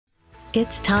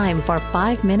It's time for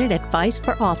 5-Minute Advice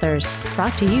for Authors,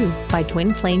 brought to you by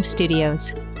Twin Flame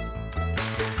Studios.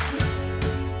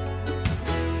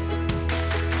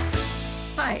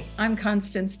 Hi, I'm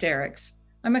Constance Dierickx.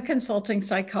 I'm a consulting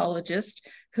psychologist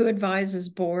who advises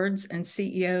boards and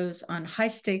CEOs on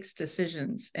high-stakes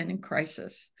decisions and in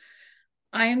crisis.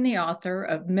 I am the author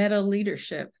of Meta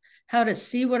Leadership: How to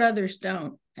See What Others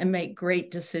Don't and Make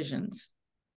Great Decisions.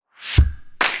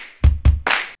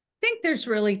 I think there's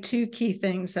really two key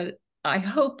things that I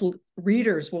hope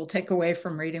readers will take away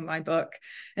from reading my book.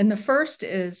 And the first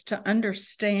is to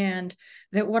understand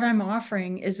that what I'm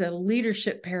offering is a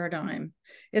leadership paradigm.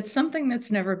 It's something that's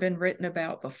never been written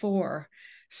about before.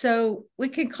 So we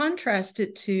can contrast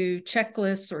it to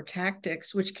checklists or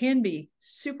tactics, which can be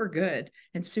super good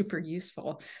and super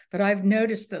useful. But I've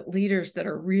noticed that leaders that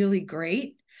are really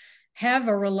great have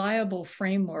a reliable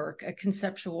framework, a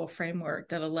conceptual framework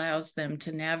that allows them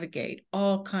to navigate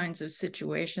all kinds of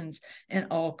situations and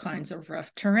all kinds of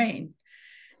rough terrain.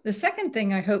 The second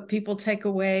thing I hope people take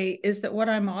away is that what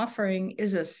I'm offering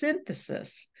is a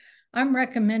synthesis. I'm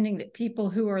recommending that people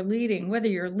who are leading, whether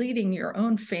you're leading your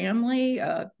own family,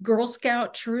 a Girl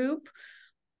Scout troop,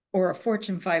 or a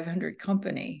Fortune 500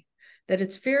 company, that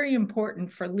it's very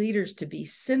important for leaders to be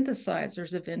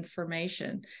synthesizers of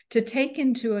information, to take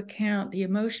into account the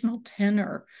emotional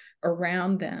tenor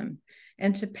around them,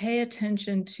 and to pay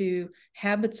attention to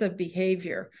habits of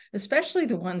behavior, especially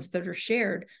the ones that are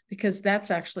shared, because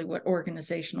that's actually what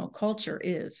organizational culture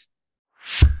is.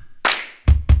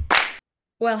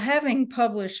 Well, having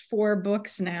published 4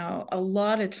 books now, a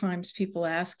lot of times people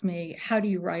ask me, how do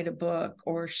you write a book?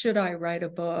 Or should I write a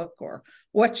book? Or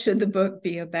what should the book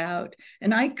be about?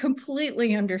 And I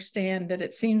completely understand that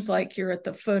it seems like you're at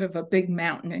the foot of a big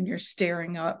mountain and you're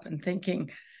staring up and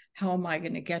thinking, how am I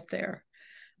going to get there?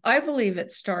 I believe it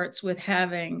starts with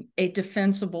having a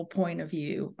defensible point of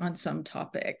view on some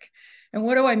topic. And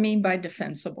what do I mean by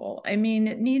defensible? I mean,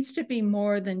 it needs to be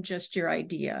more than just your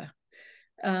idea.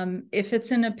 If it's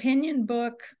an opinion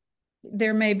book,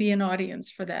 there may be an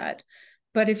audience for that.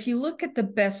 But if you look at the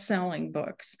best-selling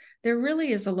books, there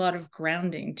really is a lot of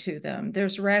grounding to them.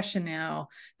 There's rationale.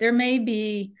 There may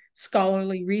be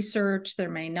scholarly research,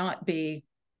 there may not be,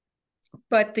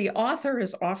 but the author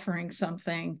is offering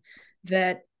something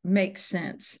that makes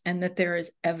sense and that there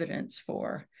is evidence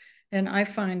for. And I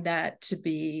find that to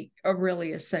be a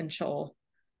really essential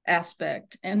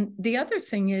aspect. And the other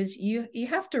thing is you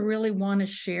have to really want to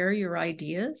share your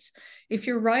ideas. If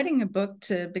you're writing a book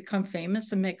to become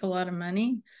famous and make a lot of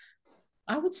money,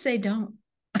 I would say don't.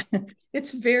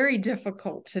 It's very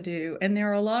difficult to do. And there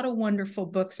are a lot of wonderful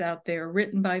books out there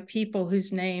written by people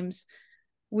whose names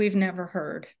we've never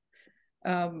heard.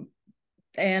 And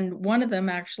one of them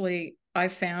actually I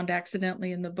found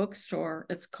accidentally in the bookstore.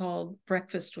 It's called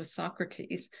Breakfast with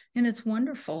Socrates, and it's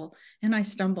wonderful. And I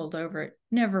stumbled over it.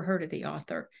 Never heard of the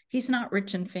author. He's not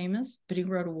rich and famous, but he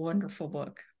wrote a wonderful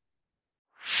book.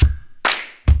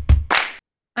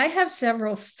 I have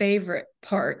several favorite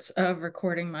parts of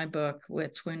recording my book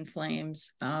with Twin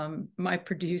Flames. My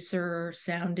producer,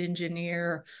 sound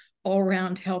engineer,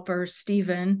 all-round helper,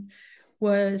 Stephen,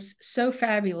 was so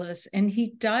fabulous, and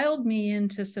he dialed me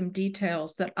into some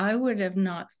details that I would have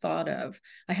not thought of.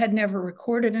 I had never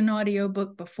recorded an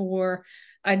audiobook before.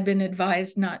 I'd been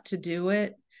advised not to do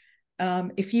it.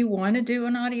 If you want to do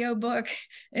an audiobook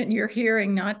and you're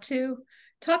hearing not to,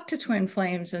 talk to Twin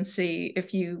Flames and see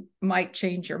if you might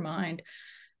change your mind.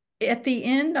 At the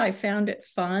end, I found it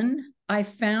fun. I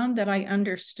found that I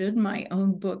understood my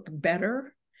own book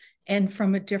better and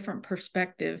from a different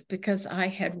perspective because I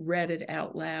had read it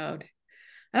out loud.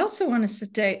 I also want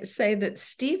to say that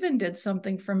Stephen did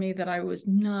something for me that I was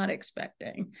not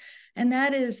expecting, and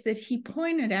that is that he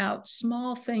pointed out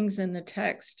small things in the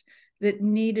text that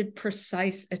needed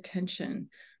precise attention,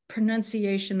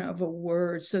 pronunciation of a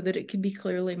word so that it could be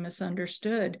clearly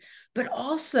misunderstood. But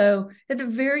also, at the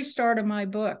very start of my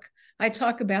book, I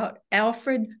talk about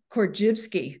Alfred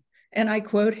Korzybski, and I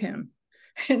quote him.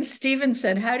 And Stephen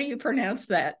said, how do you pronounce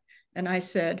that? And I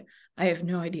said, I have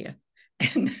no idea.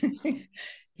 And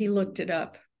he looked it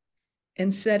up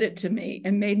and said it to me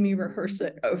and made me rehearse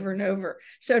it over and over.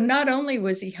 So not only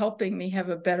was he helping me have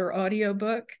a better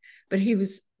audiobook, but he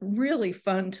was really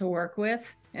fun to work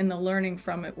with, and the learning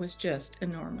from it was just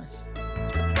enormous.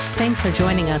 Thanks for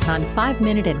joining us on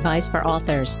 5-Minute Advice for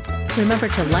Authors. Remember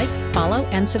to like, follow,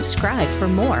 and subscribe for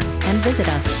more, and visit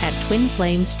us at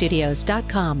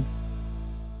twinflamestudios.com.